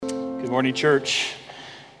Good morning, church.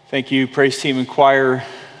 Thank you, praise team and choir.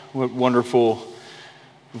 What wonderful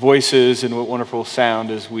voices and what wonderful sound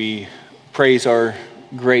as we praise our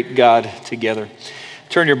great God together.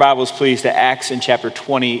 Turn your Bibles, please, to Acts in chapter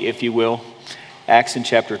 20, if you will. Acts in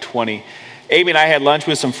chapter 20. Amy and I had lunch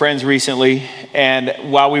with some friends recently, and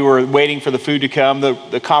while we were waiting for the food to come,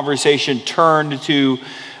 the conversation turned to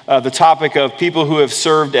the topic of people who have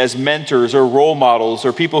served as mentors or role models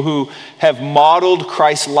or people who have modeled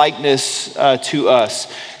Christ-likeness to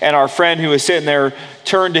us. And our friend who was sitting there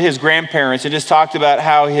turned to his grandparents and just talked about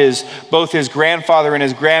how both his grandfather and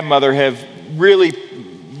his grandmother have really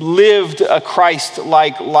lived a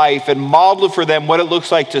Christ-like life and modeled for them what it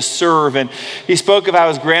looks like to serve. And he spoke of how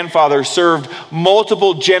his grandfather served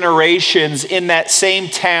multiple generations in that same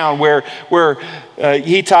town where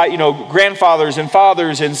he taught, grandfathers and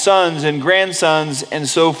fathers and sons and grandsons and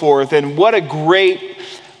so forth. And what a great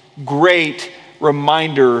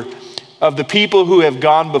reminder of the people who have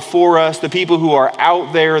gone before us, the people who are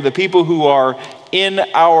out there, the people who are in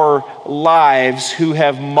our lives who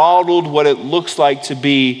have modeled what it looks like to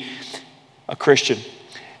be a Christian.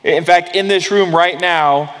 In fact, in this room right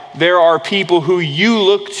now, there are people who you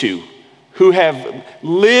look to, who have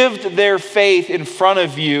lived their faith in front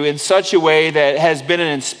of you in such a way that has been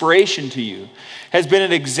an inspiration to you, has been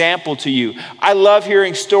an example to you. I love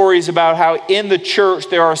hearing stories about how in the church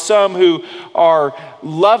there are some who are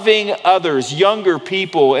loving others, younger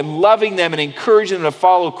people, and loving them and encouraging them to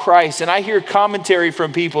follow Christ. And I hear commentary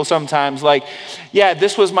from people sometimes like, yeah,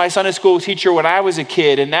 this was my Sunday school teacher when I was a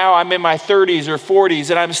kid, and now I'm in my 30s or 40s,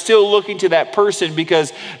 and I'm still looking to that person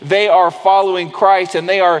because they are following Christ and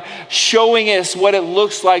they are showing us what it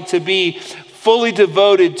looks like to be fully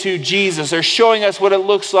devoted to Jesus. They're showing us what it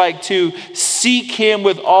looks like to seek Him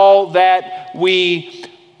with all that we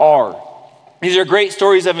are. These are great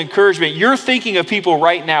stories of encouragement. You're thinking of people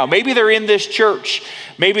right now. Maybe they're in this church.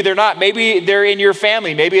 Maybe they're not. Maybe they're in your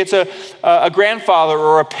family. Maybe it's a grandfather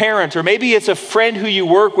or a parent, or maybe it's a friend who you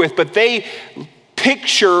work with, but they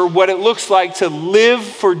picture what it looks like to live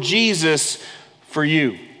for Jesus for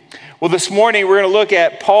you. Well, this morning we're going to look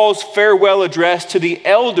at Paul's farewell address to the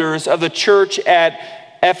elders of the church at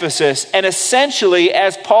Ephesus. And essentially,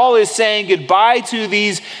 as Paul is saying goodbye to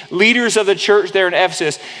these leaders of the church there in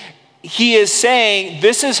Ephesus, he is saying,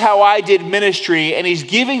 this is how I did ministry, and he's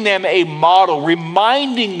giving them a model,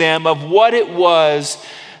 reminding them of what it was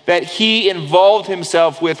that he involved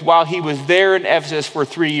himself with while he was there in Ephesus for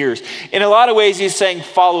 3 years. In a lot of ways, he's saying,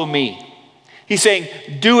 follow me. He's saying,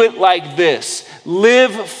 do it like this.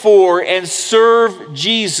 Live for and serve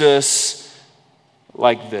Jesus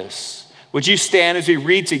like this. Would you stand as we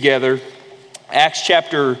read together Acts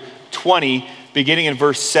chapter 20, beginning in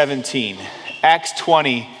verse 17. Acts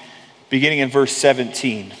 20, beginning in verse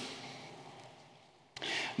 17.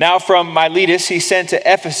 Now from Miletus he sent to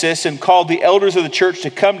Ephesus and called the elders of the church to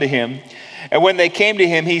come to him. And when they came to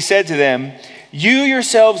him, he said to them, you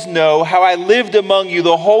yourselves know how I lived among you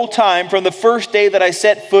the whole time from the first day that I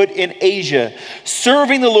set foot in Asia,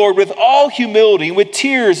 serving the Lord with all humility, with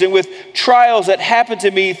tears and with trials that happened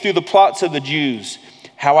to me through the plots of the Jews.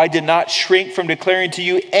 How I did not shrink from declaring to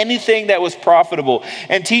you anything that was profitable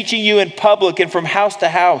and teaching you in public and from house to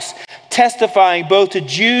house, testifying both to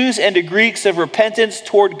Jews and to Greeks of repentance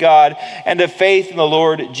toward God and of faith in the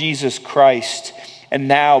Lord Jesus Christ. And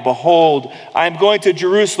now, behold, I am going to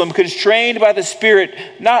Jerusalem, constrained by the Spirit,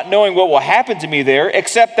 not knowing what will happen to me there,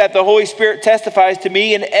 except that the Holy Spirit testifies to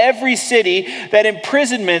me in every city that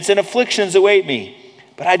imprisonments and afflictions await me.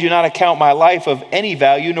 But I do not account my life of any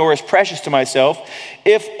value, nor as precious to myself,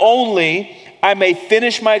 if only I may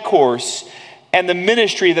finish my course and the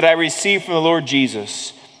ministry that I received from the Lord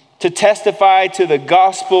Jesus, to testify to the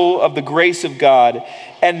gospel of the grace of God.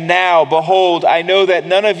 And now, behold, I know that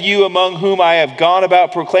none of you among whom I have gone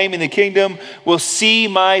about proclaiming the kingdom will see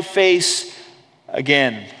my face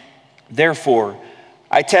again. Therefore,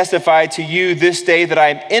 I testify to you this day that I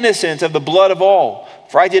am innocent of the blood of all.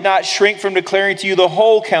 For I did not shrink from declaring to you the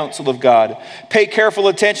whole counsel of God. Pay careful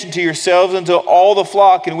attention to yourselves and to all the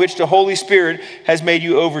flock in which the Holy Spirit has made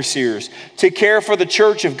you overseers, to care for the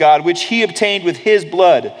church of God, which he obtained with his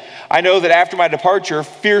blood. I know that after my departure,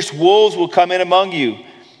 fierce wolves will come in among you,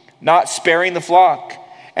 not sparing the flock.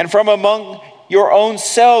 And from among your own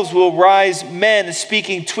selves will rise men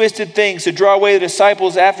speaking twisted things to draw away the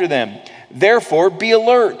disciples after them. Therefore, be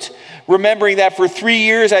alert, remembering that for 3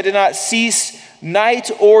 years I did not cease night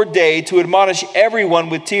or day to admonish everyone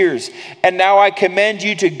with tears. And now I commend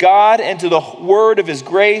you to God and to the word of his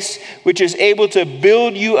grace, which is able to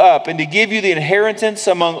build you up and to give you the inheritance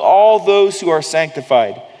among all those who are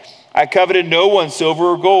sanctified. I coveted no one's silver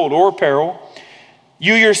or gold or apparel.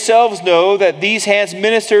 You yourselves know that these hands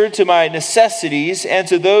ministered to my necessities and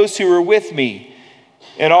to those who were with me.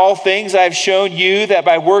 In all things I have shown you that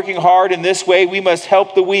by working hard in this way we must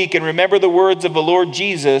help the weak, and remember the words of the Lord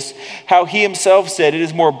Jesus, how he himself said, it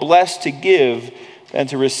is more blessed to give than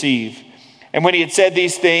to receive. And when he had said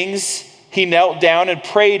these things, he knelt down and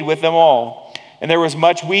prayed with them all. And there was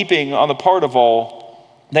much weeping on the part of all.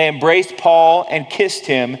 They embraced Paul and kissed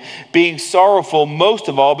him, being sorrowful most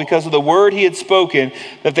of all because of the word he had spoken,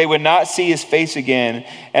 that they would not see his face again.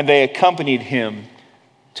 And they accompanied him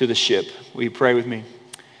to the ship. Will you pray with me?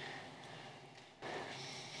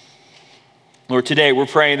 Lord, today we're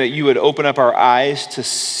praying that you would open up our eyes to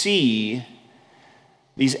see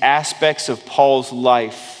these aspects of Paul's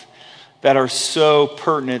life that are so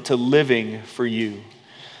pertinent to living for you,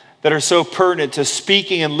 that are so pertinent to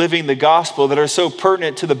speaking and living the gospel, that are so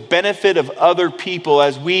pertinent to the benefit of other people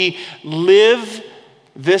as we live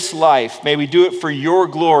this life. May we do it for your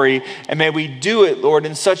glory, and may we do it, Lord,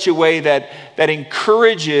 in such a way that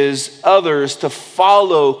encourages others to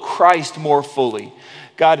follow Christ more fully.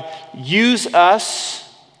 God, use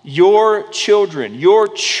us, your children, your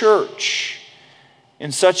church,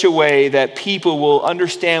 in such a way that people will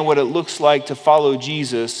understand what it looks like to follow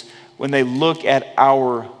Jesus when they look at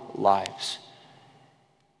our lives.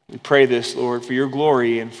 We pray this, Lord, for your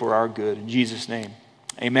glory and for our good. In Jesus' name,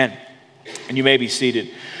 amen. And you may be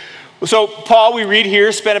seated. So Paul, we read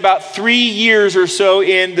here, spent about 3 years or so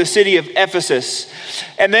in the city of Ephesus.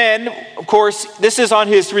 And then, of course, this is on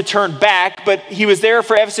his return back, but he was there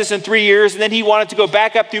for Ephesus in 3 years, and then he wanted to go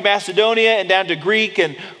back up through Macedonia and down to Greek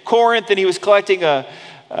and Corinth, and he was collecting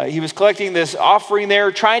this offering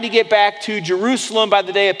there, trying to get back to Jerusalem by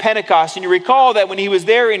the day of Pentecost. And you recall that when he was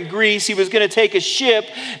there in Greece, he was going to take a ship,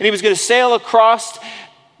 and he was going to sail across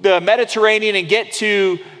the Mediterranean and get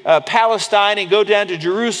to Palestine and go down to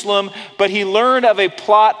Jerusalem, but he learned of a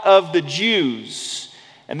plot of the Jews,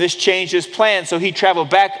 and this changed his plan. So he traveled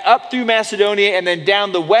back up through Macedonia and then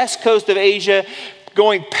down the west coast of Asia,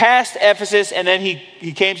 going past Ephesus, and then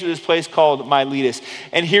he came to this place called Miletus.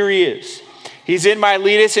 And here he is. He's in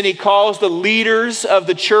Miletus, and he calls the leaders of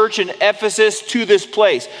the church in Ephesus to this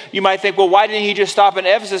place. You might think, well, why didn't he just stop in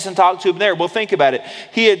Ephesus and talk to them there? Well, think about it.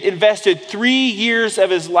 He had invested 3 years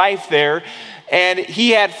of his life there, and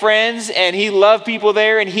he had friends, and he loved people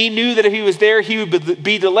there, and he knew that if he was there, he would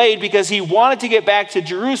be delayed because he wanted to get back to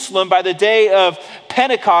Jerusalem by the day of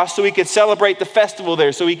Pentecost so he could celebrate the festival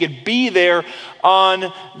there, so he could be there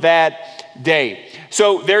on that day.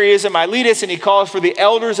 So there he is in Miletus, and he calls for the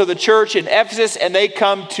elders of the church in Ephesus, and they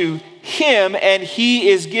come to him, and he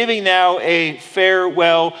is giving now a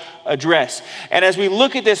farewell address. And as we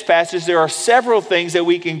look at this passage, there are several things that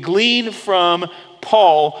we can glean from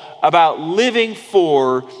Paul about living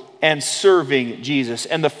for and serving Jesus.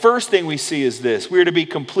 And the first thing we see is this: we're to be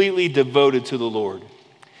completely devoted to the Lord.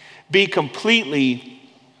 Be completely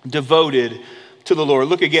devoted to the Lord.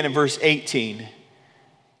 Look again in verse 18.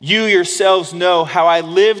 You yourselves know how I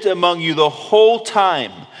lived among you the whole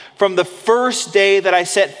time, from the first day that I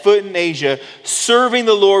set foot in Asia, serving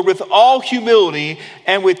the Lord with all humility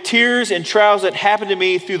and with tears and trials that happened to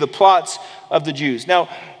me through the plots of the Jews. Now,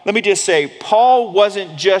 let me just say, Paul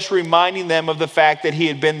wasn't just reminding them of the fact that he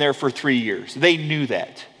had been there for 3 years. They knew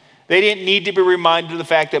that. They didn't need to be reminded of the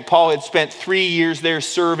fact that Paul had spent 3 years there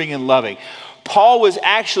serving and loving. Paul was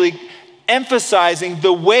actually emphasizing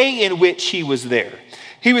the way in which he was there.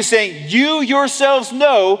 He was saying, you yourselves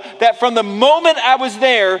know that from the moment I was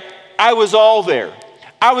there, I was all there.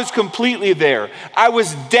 I was completely there. I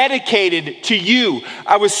was dedicated to you.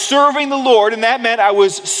 I was serving the Lord, and that meant I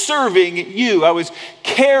was serving you. I was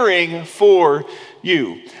caring for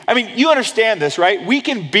you. I mean, you understand this, right? We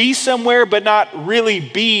can be somewhere but not really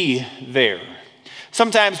be there.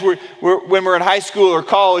 Sometimes when we're in high school or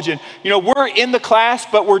college, and we're in the class,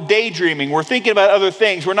 but we're daydreaming. We're thinking about other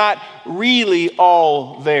things. We're not really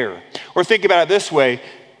all there. Or think about it this way.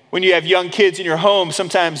 When you have young kids in your home,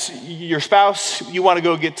 sometimes your spouse, you want to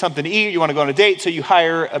go get something to eat, you want to go on a date, so you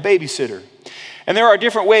hire a babysitter. And there are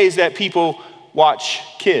different ways that people watch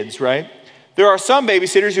kids, right? There are some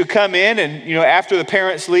babysitters who come in and, after the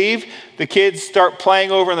parents leave, the kids start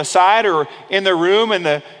playing over on the side or in their room, and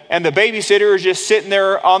the babysitter is just sitting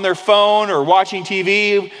there on their phone or watching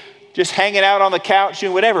TV, just hanging out on the couch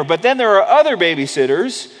and whatever. But then there are other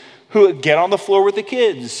babysitters who get on the floor with the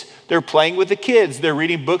kids. They're playing with the kids. They're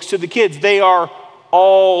reading books to the kids. They are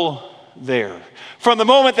all there. From the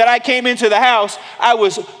moment that I came into the house, I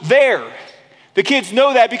was there. The kids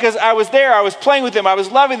know that because I was there. I was playing with them. I was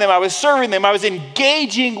loving them. I was serving them. I was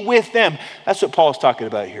engaging with them. That's what Paul's talking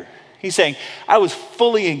about here. He's saying, I was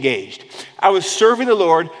fully engaged. I was serving the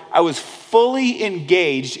Lord. I was fully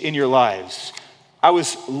engaged in your lives. I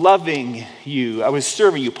was loving you. I was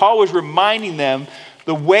serving you. Paul was reminding them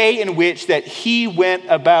the way in which that he went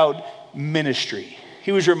about ministry.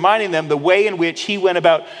 He was reminding them the way in which he went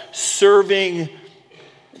about serving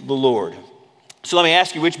the Lord. So let me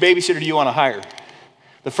ask you, which babysitter do you want to hire?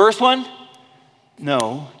 The first one?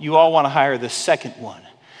 No, you all want to hire the second one.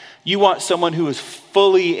 You want someone who is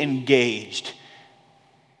fully engaged.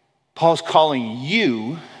 Paul's calling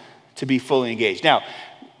you to be fully engaged. Now,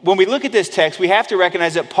 when we look at this text, we have to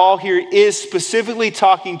recognize that Paul here is specifically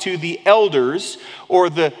talking to the elders or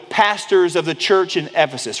the pastors of the church in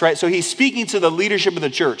Ephesus, right? So he's speaking to the leadership of the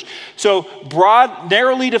church. So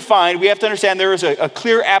narrowly defined, we have to understand there is a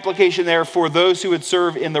clear application there for those who would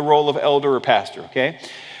serve in the role of elder or pastor, okay?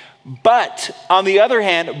 But on the other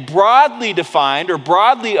hand, broadly defined or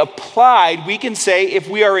broadly applied, we can say if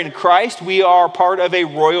we are in Christ, we are part of a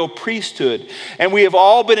royal priesthood. And we have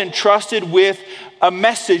all been entrusted with a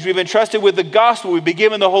message. We've been entrusted with the gospel. We've been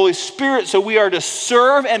given the Holy Spirit, so we are to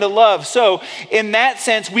serve and to love. So in that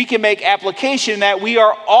sense, we can make application that we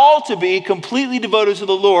are all to be completely devoted to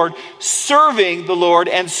the Lord, serving the Lord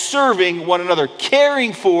and serving one another,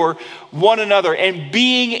 caring for one another, and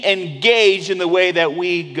being engaged in the way that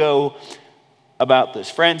we go about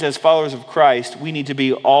this. Friends, as followers of Christ, we need to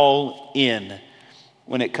be all in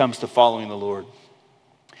when it comes to following the Lord.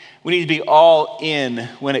 We need to be all in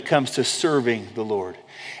when it comes to serving the Lord.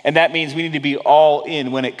 And that means we need to be all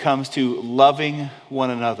in when it comes to loving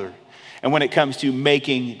one another and when it comes to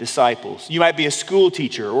making disciples. You might be a school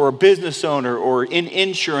teacher or a business owner or in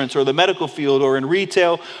insurance or the medical field or in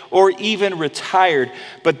retail or even retired.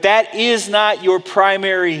 But that is not your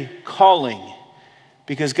primary calling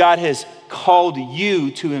because God has called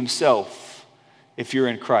you to himself if you're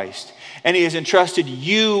in Christ. And he has entrusted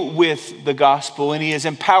you with the gospel, and he has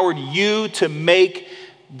empowered you to make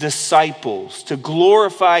disciples, to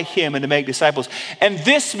glorify him and to make disciples. And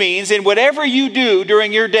this means in whatever you do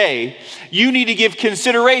during your day, you need to give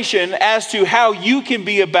consideration as to how you can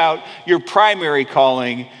be about your primary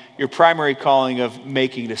calling of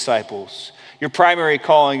making disciples, your primary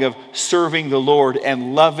calling of serving the Lord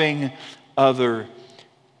and loving other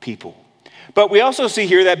people. But we also see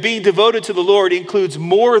here that being devoted to the Lord includes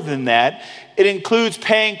more than that. It includes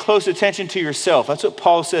paying close attention to yourself. That's what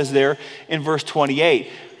Paul says there in verse 28.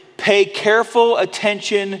 Pay careful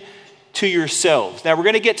attention to yourselves. Now, we're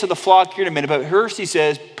going to get to the flock here in a minute, but first he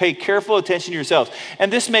says, pay careful attention to yourselves.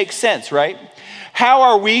 And this makes sense, right? How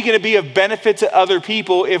are we going to be of benefit to other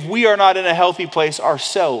people if we are not in a healthy place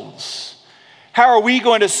ourselves? How are we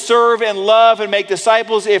going to serve and love and make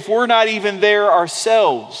disciples if we're not even there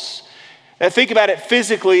ourselves? Now think about it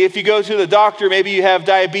physically. If you go to the doctor, maybe you have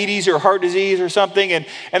diabetes or heart disease or something, and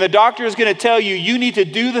the doctor is going to tell you, you need to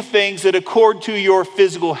do the things that accord to your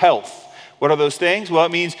physical health. What are those things? Well,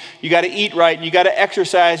 it means you got to eat right, and you got to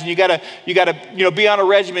exercise, and you got to be on a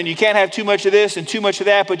regimen. You can't have too much of this and too much of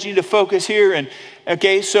that, but you need to focus here. And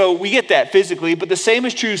okay, so we get that physically, but the same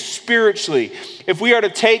is true spiritually. If we are to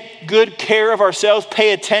take good care of ourselves,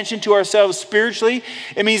 pay attention to ourselves spiritually,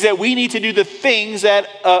 it means that we need to do the things that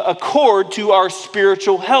accord to our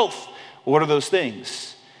spiritual health. What are those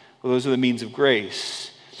things? Well, those are the means of grace.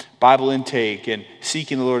 Bible intake and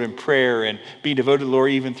seeking the Lord in prayer and being devoted to the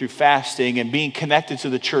Lord even through fasting and being connected to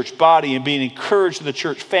the church body and being encouraged to the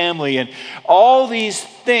church family and all these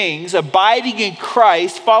things, abiding in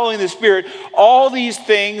Christ, following the Spirit, all these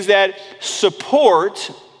things that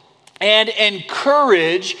support and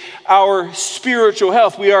encourage our spiritual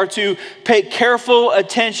health. We are to pay careful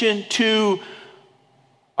attention to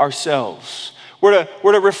ourselves. We're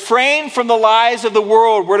to refrain from the lies of the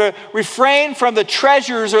world. We're to refrain from the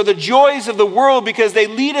treasures or the joys of the world because they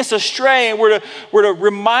lead us astray. And we're to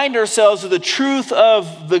remind ourselves of the truth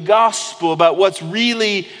of the gospel about what's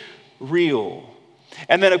really real.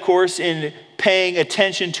 And then, of course, in paying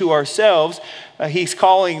attention to ourselves, he's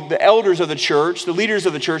calling the elders of the church, the leaders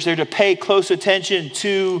of the church, they're to pay close attention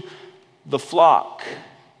to the flock.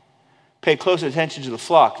 Pay close attention to the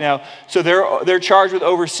flock. Now, so they're charged with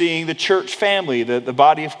overseeing the church family, the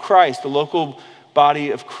body of Christ, the local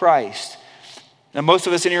body of Christ. Now, most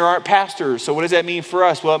of us in here aren't pastors, so what does that mean for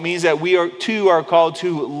us? Well, it means that we are called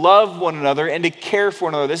to love one another and to care for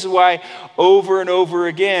one another. This is why over and over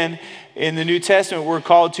again in the New Testament, we're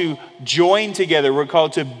called to join together. We're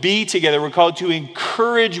called to be together. We're called to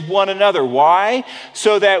encourage one another. Why?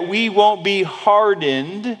 So that we won't be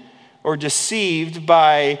hardened or deceived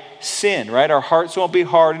by sin, right? Our hearts won't be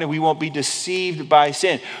hardened and we won't be deceived by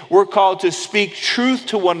sin. We're called to speak truth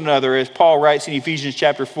to one another, as Paul writes in Ephesians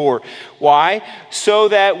chapter 4. Why? So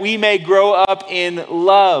that we may grow up in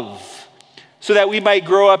love. so that we might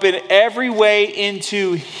grow up in every way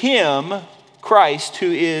into him, Christ,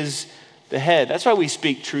 who is the head. That's why we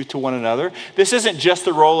speak truth to one another. This isn't just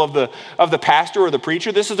the role of the pastor or the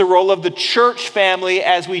preacher. This is the role of the church family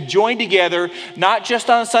as we join together, not just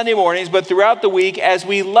on Sunday mornings, but throughout the week, as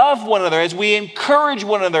we love one another, as we encourage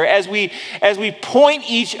one another, as we point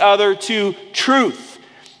each other to truth.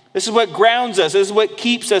 This is what grounds us. This is what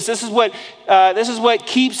keeps us. This is what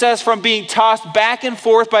keeps us from being tossed back and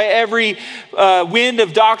forth by every wind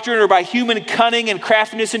of doctrine or by human cunning and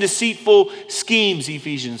craftiness and deceitful schemes.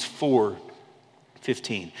 Ephesians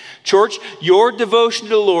 4:15. Church, your devotion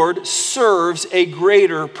to the Lord serves a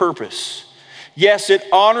greater purpose. Yes, it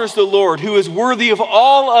honors the Lord, who is worthy of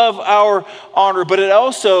all of our honor, but it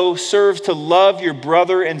also serves to love your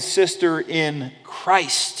brother and sister in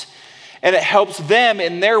Christ. And it helps them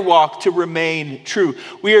in their walk to remain true.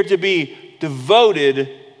 We are to be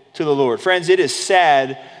devoted to the Lord. Friends, it is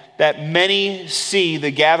sad that many see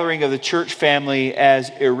the gathering of the church family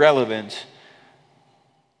as irrelevant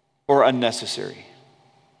or unnecessary.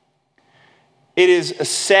 It is a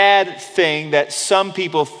sad thing that some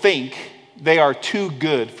people think they are too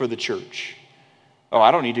good for the church. Oh,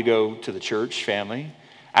 I don't need to go to the church family.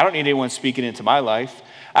 I don't need anyone speaking into my life.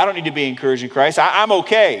 I don't need to be encouraging Christ. I'm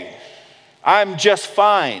okay. I'm just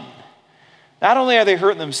fine. Not only are they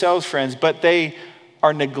hurting themselves, friends, but they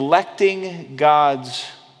are neglecting God's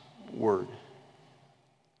word.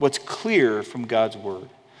 What's clear from God's word.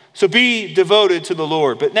 So be devoted to the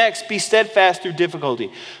Lord. But next, be steadfast through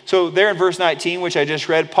difficulty. So there in verse 19, which I just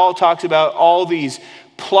read, Paul talks about all these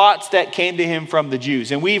plots that came to him from the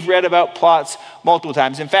Jews. And we've read about plots multiple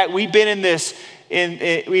times. In fact, we've been in this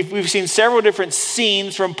we've seen several different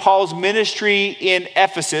scenes from Paul's ministry in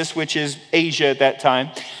Ephesus, which is Asia at that time.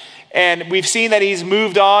 And we've seen that he's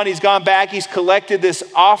moved on, he's gone back, he's collected this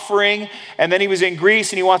offering, and then he was in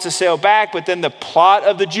Greece and he wants to sail back, but then the plot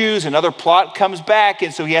of the Jews, another plot comes back,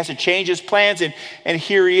 and so he has to change his plans, and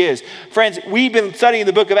here he is. Friends, we've been studying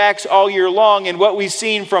the book of Acts all year long, and what we've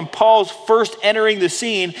seen from Paul's first entering the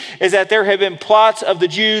scene is that there have been plots of the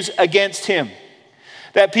Jews against him.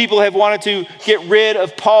 That people have wanted to get rid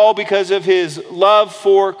of Paul because of his love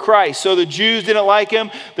for Christ. So the Jews didn't like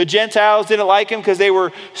him. The Gentiles didn't like him because he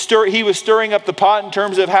was stirring up the pot in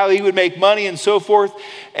terms of how he would make money and so forth.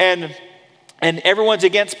 And everyone's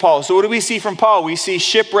against Paul. So what do we see from Paul? We see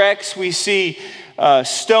shipwrecks. We see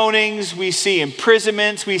stonings. We see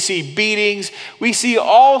imprisonments. We see beatings. We see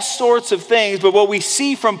all sorts of things. But what we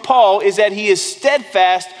see from Paul is that he is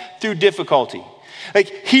steadfast through difficulty.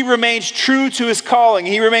 Like, he remains true to his calling.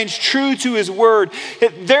 He remains true to his word.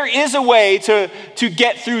 There is a way to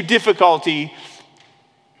get through difficulty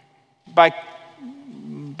by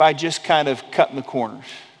just kind of cutting the corners.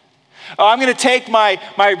 Oh, I'm going to take my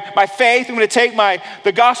faith, I'm going to take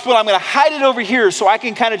the gospel, I'm going to hide it over here so I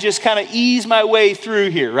can kind of ease my way through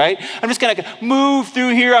here, right? I'm just going to move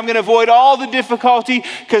through here. I'm going to avoid all the difficulty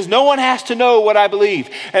because no one has to know what I believe.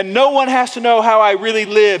 And no one has to know how I really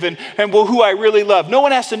live and who I really love. No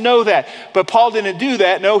one has to know that. But Paul didn't do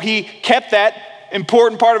that. No, he kept that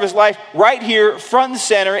important part of his life right here, front and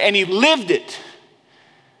center, and he lived it.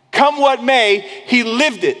 Come what may, he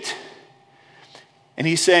lived it. And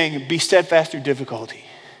he's saying, be steadfast through difficulty.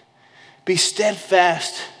 Be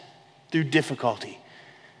steadfast through difficulty.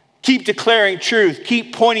 Keep declaring truth.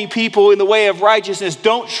 Keep pointing people in the way of righteousness.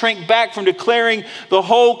 Don't shrink back from declaring the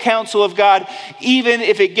whole counsel of God, even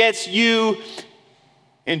if it gets you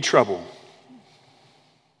in trouble.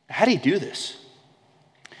 How did he do this?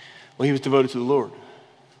 Well, he was devoted to the Lord.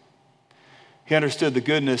 He understood the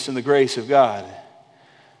goodness and the grace of God.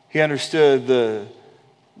 He understood the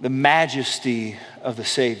majesty of the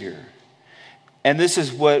Savior. And this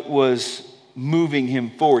is what was moving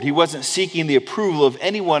him forward. He wasn't seeking the approval of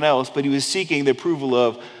anyone else, but he was seeking the approval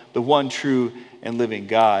of the one true and living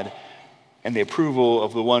God, and the approval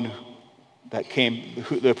of the one that came,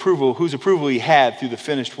 whose approval he had through the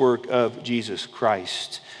finished work of Jesus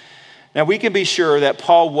Christ. Now, we can be sure that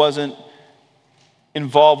Paul wasn't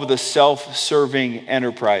involved with a self-serving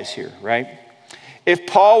enterprise here, right? If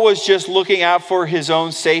Paul was just looking out for his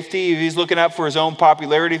own safety, if he's looking out for his own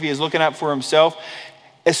popularity, if he was looking out for himself,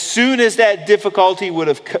 as soon as that difficulty would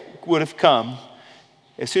have come,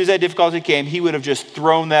 as soon as that difficulty came, he would have just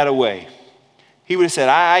thrown that away. He would have said,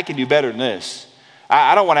 I can do better than this.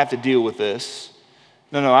 I don't want to have to deal with this.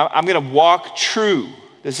 No, I'm going to walk true.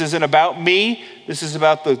 This isn't about me. This is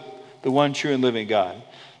about the one true and living God.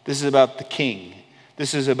 This is about the King.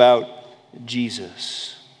 This is about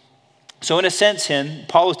Jesus. So in a sense,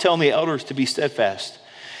 Paul is telling the elders to be steadfast.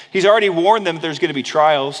 He's already warned them that there's going to be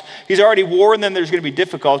trials. He's already warned them there's going to be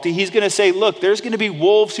difficulty. He's going to say, look, there's going to be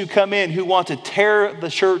wolves who come in who want to tear the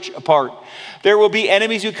church apart. There will be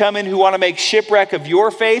enemies who come in who want to make shipwreck of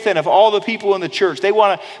your faith and of all the people in the church. They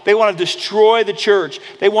want to destroy the church.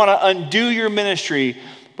 They want to undo your ministry.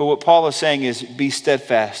 But what Paul is saying is be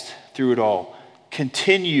steadfast through it all.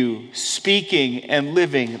 Continue speaking and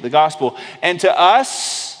living the gospel. And to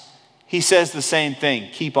us, he says the same thing.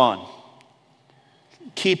 Keep on.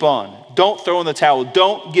 Keep on. Don't throw in the towel.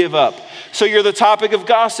 Don't give up. So you're the topic of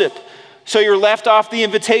gossip. So you're left off the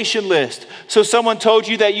invitation list. So someone told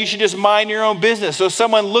you that you should just mind your own business. So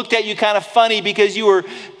someone looked at you kind of funny because you were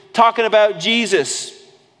talking about Jesus.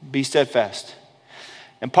 Be steadfast.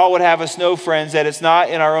 And Paul would have us know, friends, that it's not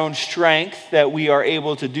in our own strength that we are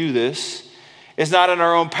able to do this. It's not in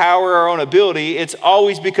our own power, our own ability. It's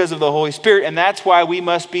always because of the Holy Spirit. And that's why we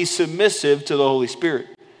must be submissive to the Holy Spirit.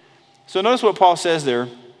 So notice what Paul says there,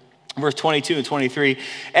 verse 22 and 23.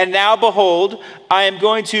 And now behold, I am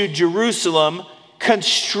going to Jerusalem,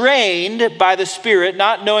 constrained by the Spirit,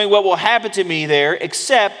 not knowing what will happen to me there,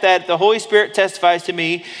 except that the Holy Spirit testifies to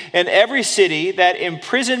me in every city that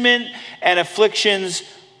imprisonment and afflictions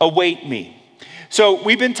await me. So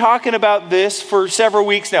we've been talking about this for several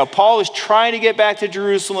weeks now. Paul is trying to get back to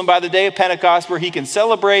Jerusalem by the day of Pentecost where he can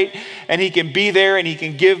celebrate and he can be there and he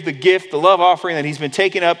can give the gift, the love offering that he's been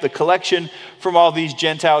taking up, the collection from all these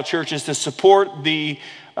Gentile churches to support the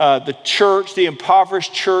church, the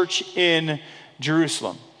impoverished church in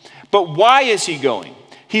Jerusalem. But why is he going?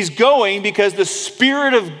 He's going because the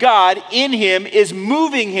Spirit of God in him is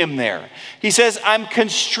moving him there. He says, I'm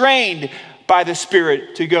constrained by the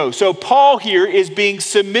Spirit to go. So Paul here is being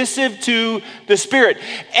submissive to the Spirit,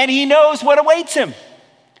 and he knows what awaits him.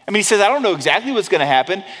 I mean, he says, I don't know exactly what's going to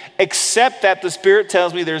happen, except that the Spirit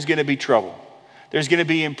tells me there's going to be trouble. There's going to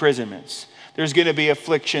be imprisonments. There's going to be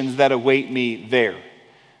afflictions that await me there.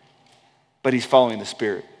 But he's following the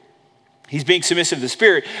Spirit. He's being submissive to the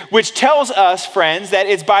Spirit, which tells us, friends, that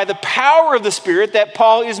it's by the power of the Spirit that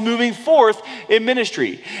Paul is moving forth in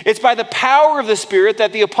ministry. It's by the power of the Spirit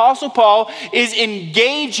that the Apostle Paul is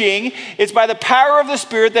engaging. It's by the power of the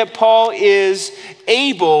Spirit that Paul is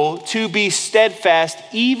able to be steadfast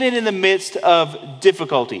even in the midst of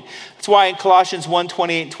difficulty. That's why in Colossians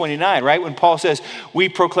 1:28 and 29, right, when Paul says, we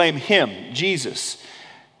proclaim him, Jesus,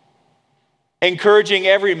 encouraging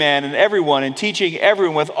every man and everyone and teaching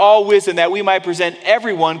everyone with all wisdom that we might present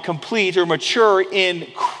everyone complete or mature in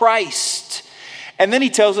Christ. And then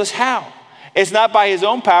he tells us how. It's not by his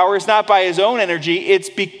own power. It's not by his own energy.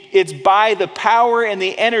 It's by the power and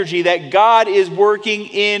the energy that God is working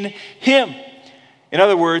in him. In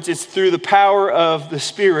other words, it's through the power of the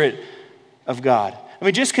Spirit of God. I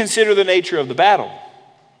mean, just consider the nature of the battle.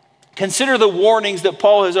 Consider the warnings that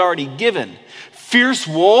Paul has already given. Fierce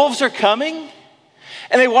wolves are coming,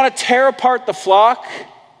 and they want to tear apart the flock.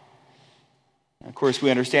 Of course,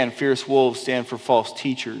 we understand fierce wolves stand for false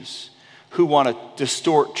teachers who want to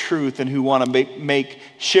distort truth and who want to make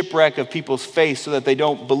shipwreck of people's faith so that they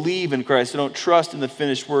don't believe in Christ, they don't trust in the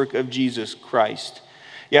finished work of Jesus Christ.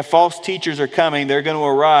 Yeah, false teachers are coming. They're going to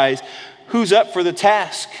arise. Who's up for the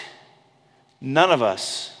task? None of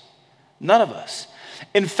us. None of us.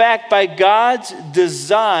 In fact, by God's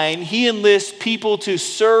design, he enlists people to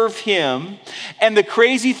serve him. And the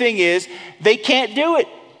crazy thing is, they can't do it.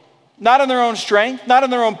 Not in their own strength, not in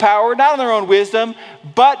their own power, not in their own wisdom,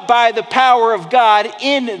 but by the power of God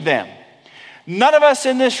in them. None of us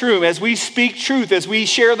in this room, as we speak truth, as we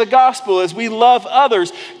share the gospel, as we love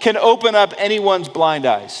others, can open up anyone's blind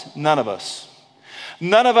eyes. None of us.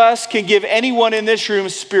 None of us can give anyone in this room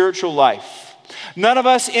spiritual life. None of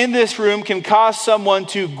us in this room can cause someone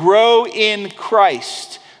to grow in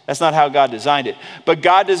Christ. That's not how God designed it. But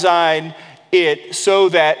God designed it so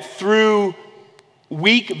that through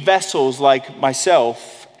weak vessels like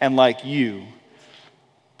myself and like you,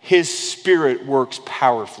 his Spirit works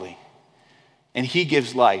powerfully. And he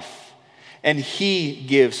gives life. And he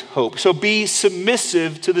gives hope. So be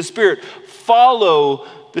submissive to the Spirit. Follow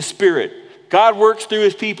the Spirit. God works through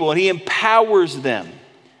his people and he empowers them.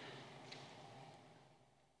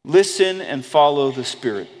 Listen and follow the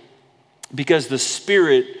Spirit, because the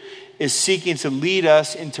Spirit is seeking to lead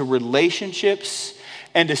us into relationships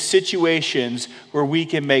and to situations where we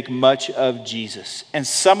can make much of Jesus. And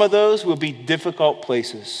some of those will be difficult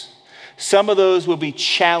places. Some of those will be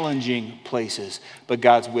challenging places, but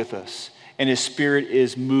God's with us and his Spirit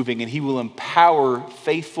is moving and he will empower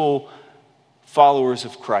faithful followers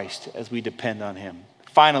of Christ as we depend on him.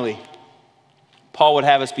 Finally, Paul would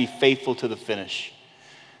have us be faithful to the finish.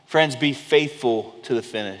 Friends, be faithful to the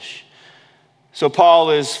finish. So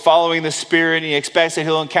Paul is following the Spirit, and he expects that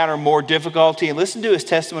he'll encounter more difficulty. And listen to his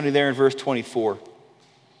testimony there in verse 24.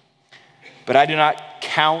 But I do not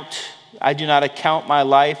account my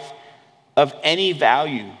life of any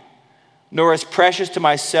value, nor as precious to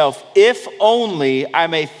myself, if only I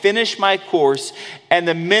may finish my course and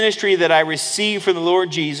the ministry that I received from the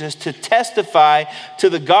Lord Jesus to testify to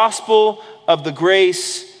the gospel of the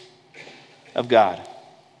grace of God.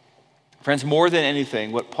 Friends, more than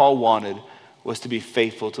anything, what Paul wanted was to be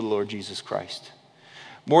faithful to the Lord Jesus Christ.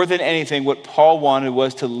 More than anything, what Paul wanted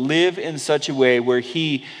was to live in such a way where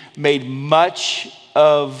he made much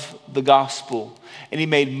of the gospel and he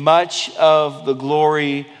made much of the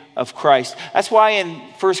glory of Christ. That's why in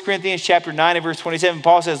 1 Corinthians chapter 9 and verse 27,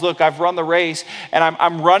 Paul says, look, I've run the race and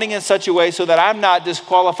I'm running in such a way so that I'm not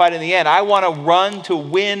disqualified in the end. I want to run to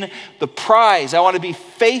win the prize. I want to be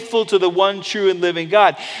faithful to the one true and living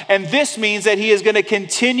God. And this means that he is going to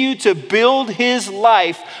continue to build his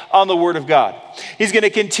life on the Word of God. He's going to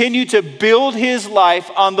continue to build his life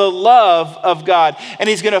on the love of God. And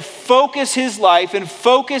he's going to focus his life and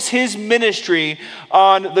focus his ministry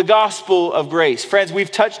on the gospel of grace. Friends,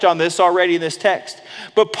 we've touched on this already in this text.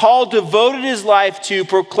 But Paul devoted his life to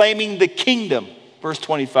proclaiming the kingdom, verse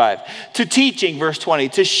 25, to teaching, verse 20,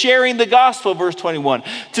 to sharing the gospel, verse 21,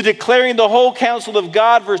 to declaring the whole counsel of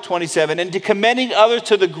God, verse 27, and to commending others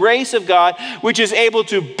to the grace of God, which is able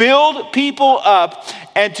to build people up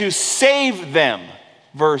and to save them,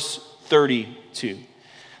 verse 32.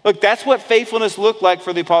 Look, that's what faithfulness looked like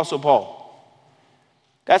for the Apostle Paul.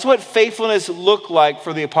 That's what faithfulness looked like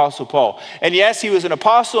for the Apostle Paul. And yes, he was an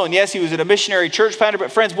apostle, and yes, he was a missionary church planter,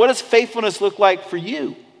 but friends, what does faithfulness look like for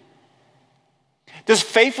you? Does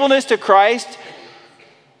faithfulness to Christ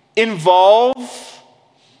involve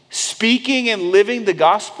speaking and living the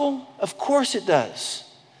gospel? Of course it does.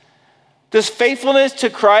 Does faithfulness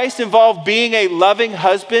to Christ involve being a loving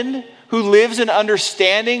husband who lives in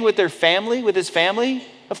understanding with his family?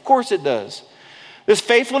 Of course it does. Does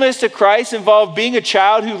faithfulness to Christ involve being a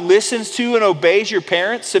child who listens to and obeys your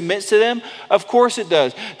parents, submits to them? Of course it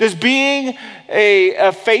does. Does being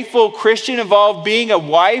a faithful Christian involve being a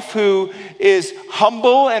wife who is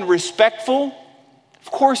humble and respectful?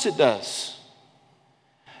 Of course it does.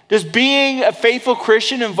 Does being a faithful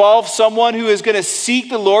Christian involve someone who is going to seek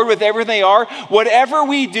the Lord with everything they are? Whatever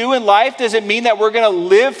we do in life, does it mean that we're going to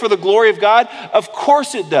live for the glory of God? Of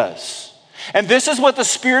course it does. And this is what the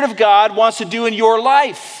Spirit of God wants to do in your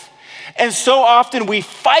life. And so often we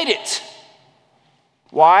fight it.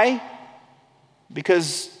 Why?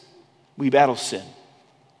 Because we battle sin.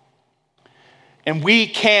 And we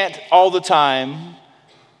can't all the time,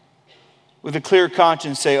 with a clear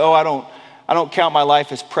conscience, say, oh, I don't count my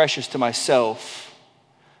life as precious to myself,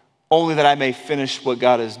 only that I may finish what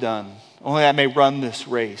God has done, only that I may run this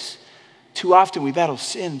race. Too often we battle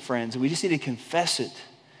sin, friends, and we just need to confess it.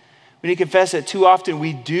 We need to confess that too often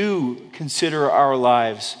we do consider our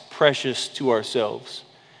lives precious to ourselves.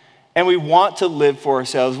 And we want to live for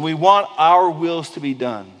ourselves. We want our wills to be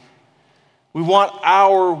done. We want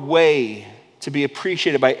our way to be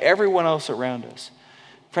appreciated by everyone else around us.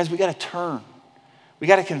 Friends, we got to turn. We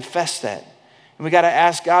got to confess that. And we got to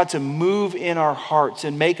ask God to move in our hearts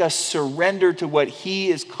and make us surrender to what He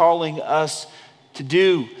is calling us to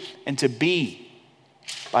do and to be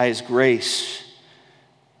by His grace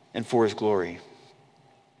and for His glory.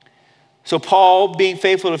 So Paul, being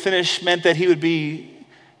faithful to finish, meant that he would be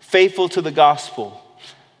faithful to the gospel.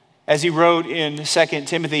 As he wrote in 2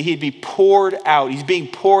 Timothy, he'd be poured out. He's being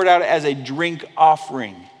poured out as a drink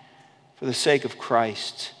offering for the sake of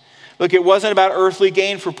Christ. Look, it wasn't about earthly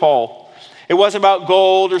gain for Paul. It wasn't about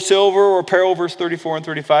gold or silver or apparel, verse 34 and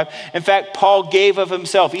 35. In fact, Paul gave of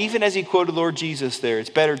himself, even as he quoted Lord Jesus there. It's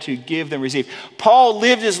better to give than receive. Paul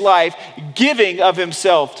lived his life giving of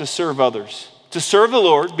himself to serve others, to serve the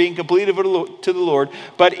Lord, being completely to the Lord,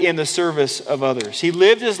 but in the service of others. He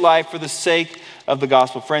lived his life for the sake of the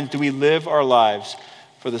gospel. Friends, do we live our lives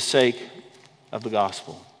for the sake of the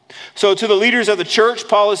gospel? So to the leaders of the church,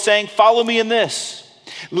 Paul is saying, follow me in this.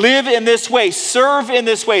 Live in this way, serve in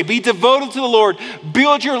this way, be devoted to the Lord,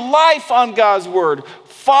 build your life on God's word,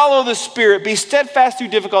 follow the Spirit, be steadfast through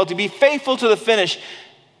difficulty, be faithful to the finish.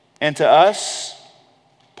 And to us,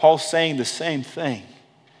 Paul's saying the same thing.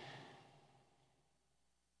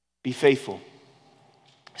 Be faithful,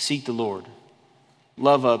 seek the Lord,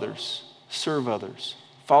 love others, serve others.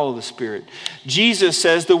 Follow the Spirit. Jesus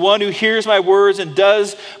says, the one who hears my words and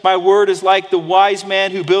does my word is like the wise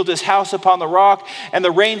man who built his house upon the rock, and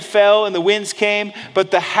the rain fell and the winds came, but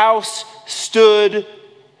the house stood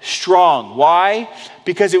strong. Why?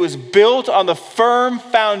 Because it was built on the firm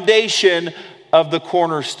foundation of the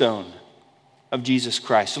cornerstone. of Jesus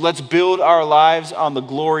Christ. So let's build our lives on the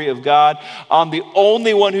glory of God, on the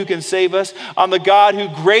only one who can save us, on the God who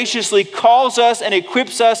graciously calls us and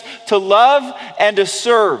equips us to love and to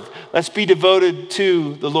serve. Let's be devoted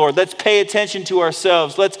to the Lord. Let's pay attention to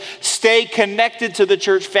ourselves. Let's stay connected to the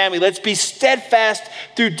church family. Let's be steadfast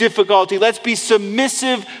through difficulty. Let's be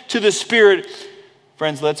submissive to the Spirit.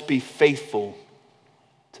 Friends, let's be faithful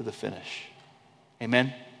to the finish.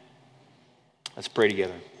 Amen? Let's pray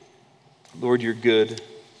together. Lord, you're good.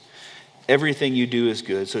 Everything you do is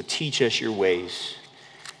good, so teach us your ways.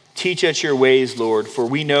 Teach us your ways, Lord, for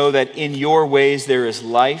we know that in your ways there is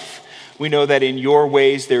life. We know that in your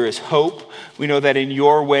ways there is hope. We know that in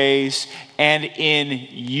your ways and in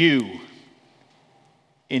you,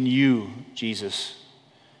 Jesus,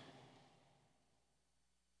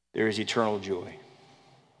 there is eternal joy.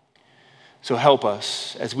 So help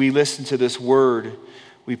us as we listen to this word.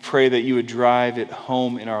 We pray that you would drive it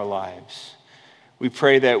home in our lives. We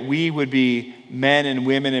pray that we would be men and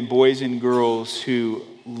women and boys and girls who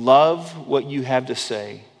love what you have to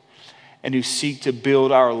say and who seek to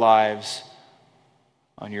build our lives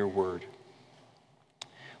on your word.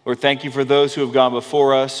 Lord, thank you for those who have gone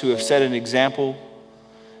before us, who have set an example.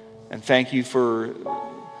 And thank you for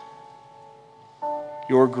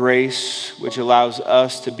your grace, which allows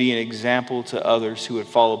us to be an example to others who would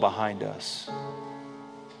follow behind us.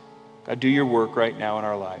 God, do your work right now in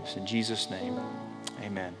our lives. In Jesus' name,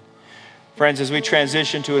 amen. Friends, as we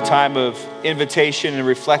transition to a time of invitation and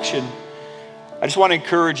reflection, I just want to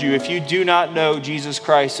encourage you, if you do not know Jesus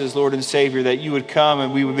Christ as Lord and Savior, that you would come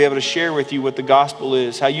and we would be able to share with you what the gospel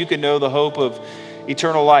is, how you can know the hope of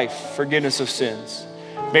eternal life, forgiveness of sins.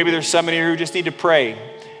 Maybe there's somebody here who just need to pray.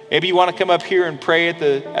 Maybe you want to come up here and pray at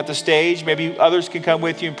the stage. Maybe others can come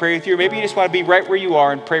with you and pray with you. Or maybe you just want to be right where you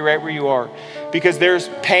are and pray right where you are. Because there's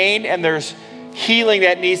pain and there's healing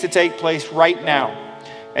that needs to take place right now.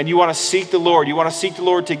 And you want to seek the Lord. You want to seek the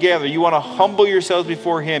Lord together. You want to humble yourselves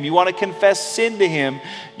before him. You want to confess sin to him.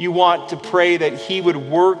 You want to pray that he would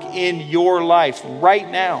work in your life right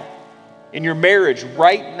now, in your marriage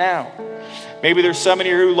right now. Maybe there's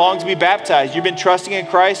somebody here who longs to be baptized. You've been trusting in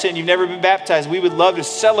Christ and you've never been baptized. We would love to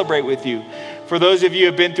celebrate with you. For those of you who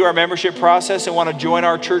have been through our membership process and want to join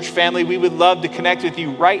our church family, we would love to connect with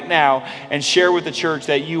you right now and share with the church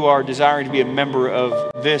that you are desiring to be a member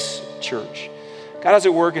of this church. God is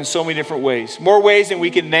at work in so many different ways. More ways than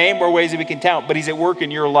we can name, more ways than we can count, but he's at work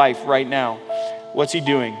in your life right now. What's he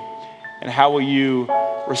doing? And how will you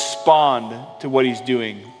respond to what he's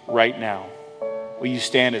doing right now? Will you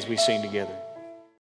stand as we sing together?